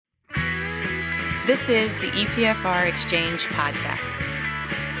This is the EPFR Exchange podcast.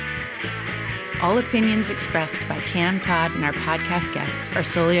 All opinions expressed by Cam, Todd, and our podcast guests are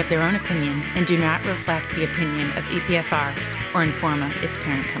solely of their own opinion and do not reflect the opinion of EPFR or Informa, its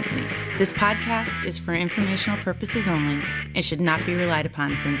parent company. This podcast is for informational purposes only and should not be relied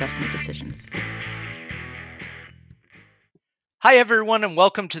upon for investment decisions. Hi, everyone, and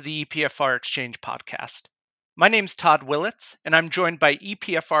welcome to the EPFR Exchange podcast. My name's Todd Willits, and I'm joined by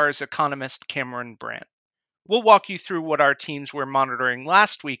EPFR's economist Cameron Brandt. We'll walk you through what our teams were monitoring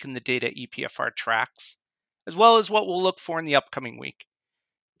last week in the data EPFR tracks, as well as what we'll look for in the upcoming week.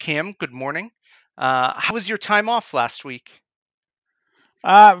 Cam, good morning. How was your time off last week?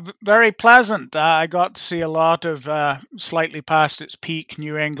 Very pleasant. I got to see a lot of slightly past its peak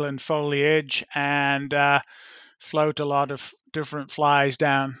New England foliage and float a lot of different flies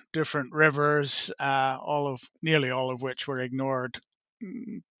down different rivers, nearly all of which were ignored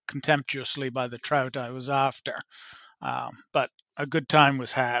contemptuously by the trout I was after. But a good time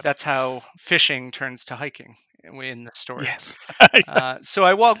was had. That's how fishing turns to hiking in the story. Yes. So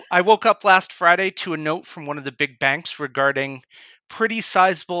I woke up last Friday to a note from one of the big banks regarding pretty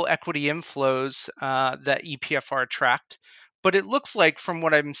sizable equity inflows that EPFR tracked. But it looks like, from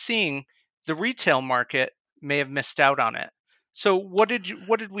what I'm seeing, the retail market may have missed out on it. So what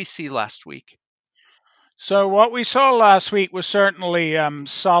did we see last week? So what we saw last week was certainly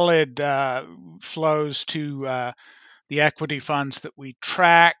solid flows to the equity funds that we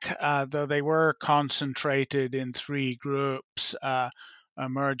track, though they were concentrated in three groups: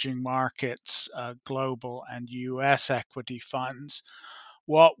 emerging markets, global, and US equity funds.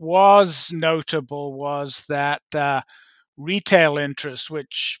 What was notable was that retail interest,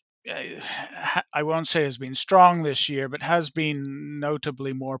 which I won't say has been strong this year, but has been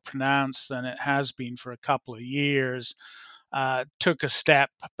notably more pronounced than it has been for a couple of years, took a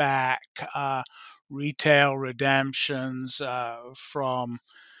step back. Retail redemptions from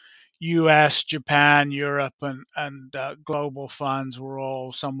US, Japan, Europe, and global funds were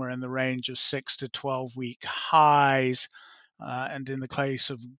all somewhere in the range of 6 to 12 week highs. And in the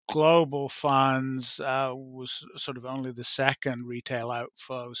case of global funds, was sort of only the second retail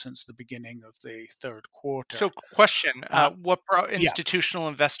outflow since the beginning of the third quarter. So, question: what brought Yeah. institutional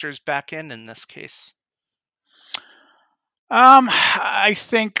investors back in this case? I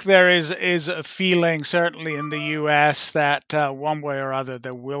think there is a feeling, certainly in the U.S., that one way or other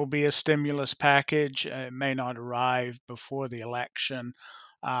there will be a stimulus package. It may not arrive before the election,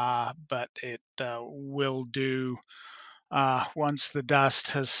 but it will do once the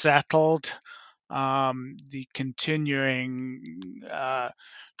dust has settled. The continuing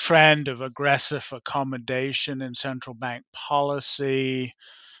trend of aggressive accommodation in central bank policy,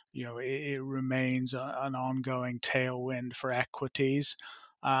 it remains an ongoing tailwind for equities.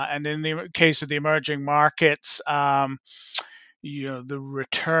 And in the case of the emerging markets, the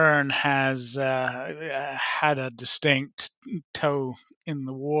return has had a distinct toe in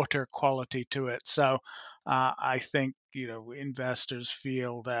the water quality to it. So I think investors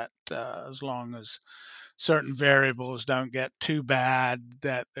feel that as long as certain variables don't get too bad,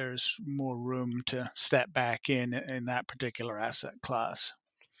 that there's more room to step back in that particular asset class.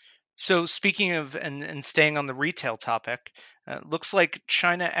 So, speaking of and staying on the retail topic, looks like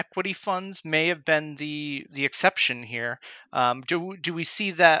China equity funds may have been the exception here. Do we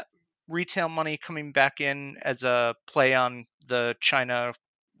see that retail money coming back in as a play on the China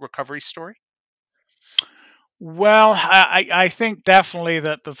recovery story? Well, I think definitely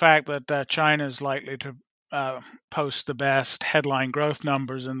that the fact that China is likely to post the best headline growth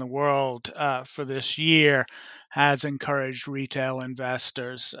numbers in the world for this year has encouraged retail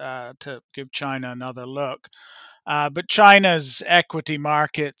investors to give China another look. But China's equity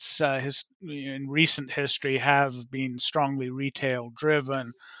markets in recent history have been strongly retail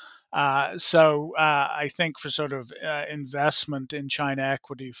driven. So I think for sort of investment in China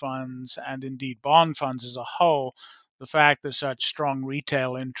equity funds and indeed bond funds as a whole, the fact there's such strong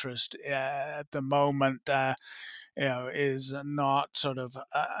retail interest at the moment is not sort of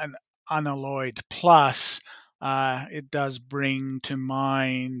an unalloyed plus. It does bring to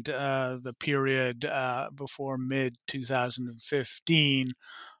mind the period before mid 2015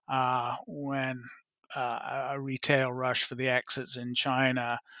 when a retail rush for the exits in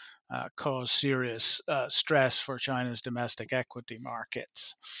China caused serious stress for China's domestic equity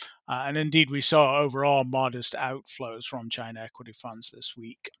markets. And indeed, we saw overall modest outflows from China equity funds this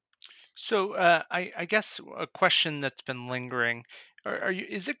week. So, I guess a question that's been lingering: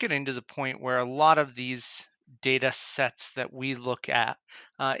 is it getting to the point where a lot of these data sets that we look at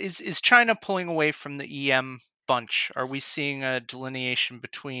is China pulling away from the EM bunch? Are we seeing a delineation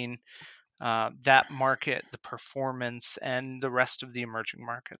between that market, the performance, and the rest of the emerging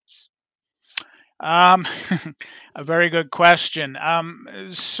markets? Um, a very good question.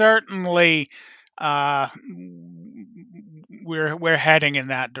 Certainly, uh, we're heading in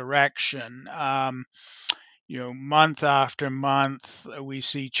that direction. Month after month, we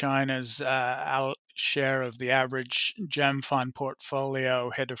see China's share of the average gem fund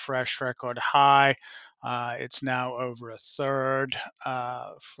portfolio hit a fresh record high. It's now over a third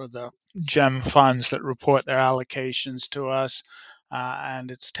for the gem funds that report their allocations to us,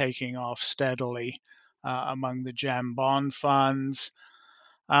 and it's taking off steadily among the gem bond funds.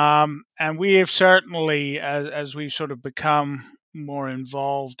 And we have certainly, as we've sort of become more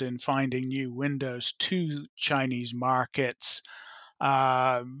involved in finding new windows to Chinese markets,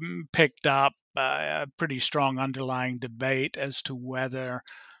 picked up a pretty strong underlying debate as to whether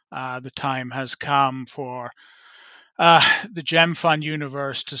the time has come for the Gem Fund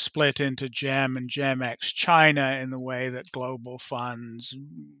universe to split into Gem and Gem X China in the way that global funds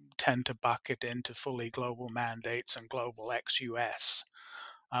tend to bucket into fully global mandates and global ex US.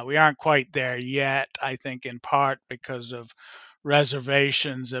 We aren't quite there yet, I think, in part because of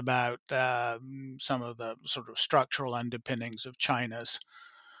reservations about some of the sort of structural underpinnings of China's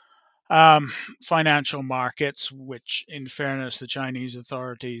um, financial markets, which, in fairness, the Chinese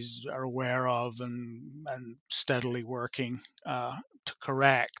authorities are aware of and steadily working to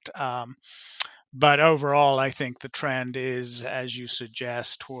correct. But overall, I think the trend is, as you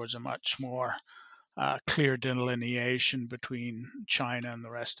suggest, towards a much more clear delineation between China and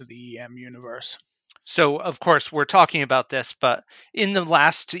the rest of the EM universe. So, of course, we're talking about this, but in the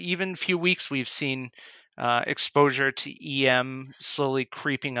last even few weeks, we've seen exposure to EM slowly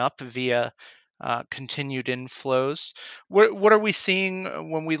creeping up via continued inflows. What are we seeing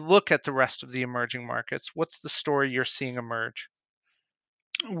when we look at the rest of the emerging markets? What's the story you're seeing emerge?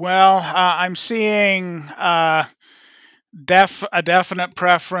 Well, I'm seeing a definite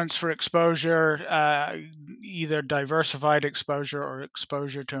preference for exposure, either diversified exposure or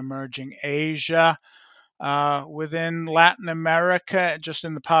exposure to emerging Asia. Within Latin America, just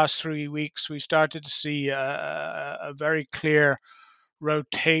in the past 3 weeks, we started to see a very clear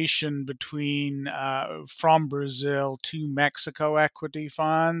rotation between from Brazil to Mexico equity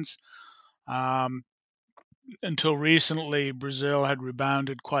funds. Um, until recently, Brazil had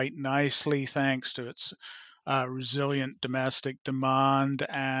rebounded quite nicely thanks to its resilient domestic demand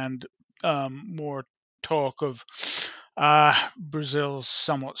and more talk of Brazil's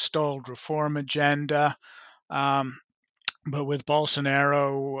somewhat stalled reform agenda. Um, but with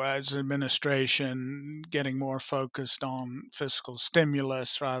Bolsonaro as administration getting more focused on fiscal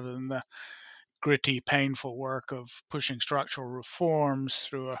stimulus rather than the gritty, painful work of pushing structural reforms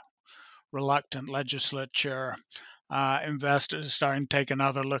through a reluctant legislature, investors are starting to take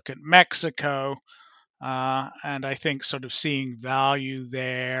another look at Mexico, and I think sort of seeing value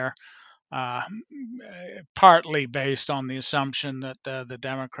there, uh, partly based on the assumption that the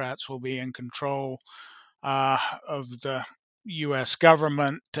Democrats will be in control of the U.S.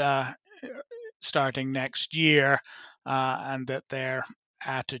 government starting next year, and that their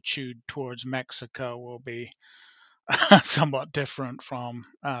attitude towards Mexico will be somewhat different from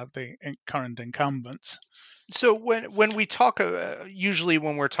the current incumbents. So when we talk, usually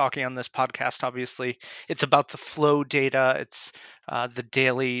when we're talking on this podcast, obviously it's about the flow data. It's the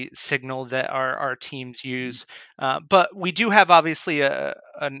daily signal that our teams use. But we do have obviously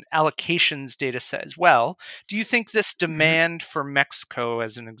an allocations data set as well. Do you think this Mhm. demand for Mexico,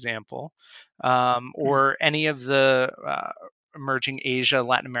 as an example, or any of the emerging Asia,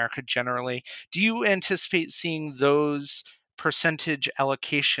 Latin America generally, do you anticipate seeing those percentage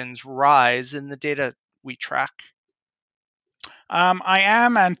allocations rise in the data we track? I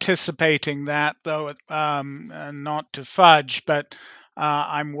am anticipating that, though, not to fudge, but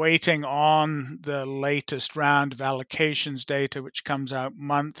I'm waiting on the latest round of allocations data, which comes out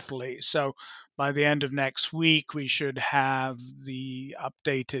monthly. So by the end of next week, we should have the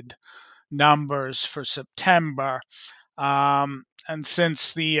updated numbers for September. And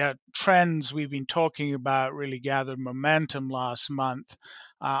since the trends we've been talking about really gathered momentum last month,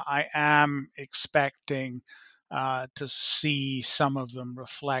 I am expecting to see some of them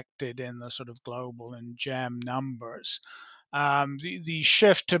reflected in the sort of global and GEM numbers. The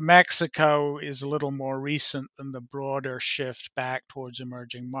shift to Mexico is a little more recent than the broader shift back towards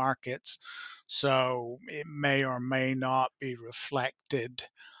emerging markets. So it may or may not be reflected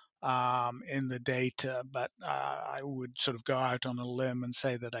in the data, but I would sort of go out on a limb and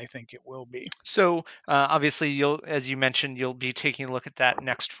say that I think it will be. So obviously, as you mentioned, you'll be taking a look at that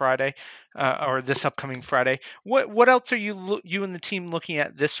next Friday, or this upcoming Friday. What else are you and the team looking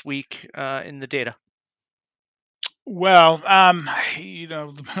at this week in the data? Well,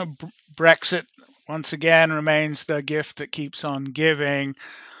 Brexit once again remains the gift that keeps on giving,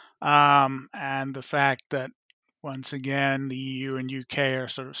 and the fact that once again the EU and UK are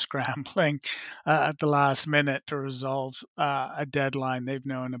sort of scrambling at the last minute to resolve a deadline they've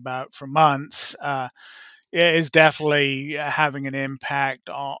known about for months is definitely having an impact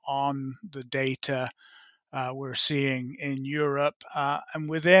on the data we're seeing in Europe, and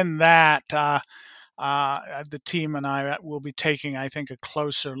within that. The team and I will be taking, I think, a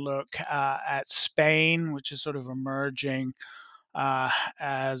closer look at Spain, which is sort of emerging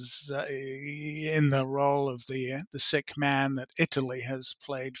as in the role of the sick man that Italy has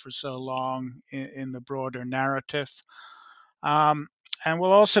played for so long in the broader narrative. Um, and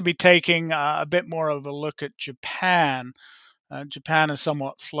we'll also be taking a bit more of a look at Japan. Japan has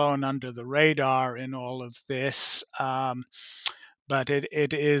somewhat flown under the radar in all of this. But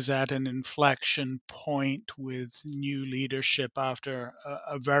it is at an inflection point with new leadership after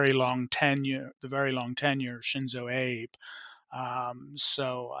a very long tenure, the very long tenure of Shinzo Abe.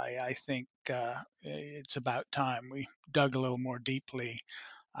 So I think it's about time we dug a little more deeply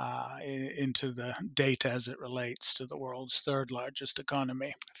into the data as it relates to the world's third largest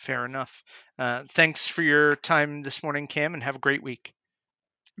economy. Fair enough. Thanks for your time this morning, Cam, and have a great week.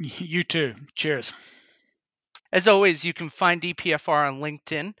 You too. Cheers. As always, you can find EPFR on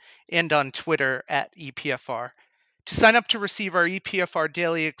LinkedIn and on Twitter at EPFR. To sign up to receive our EPFR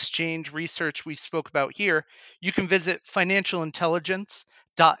daily exchange research we spoke about here, you can visit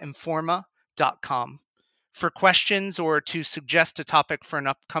financialintelligence.informa.com. For questions or to suggest a topic for an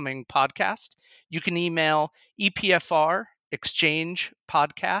upcoming podcast, you can email EPFR exchange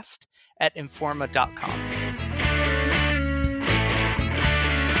podcast at informa.com.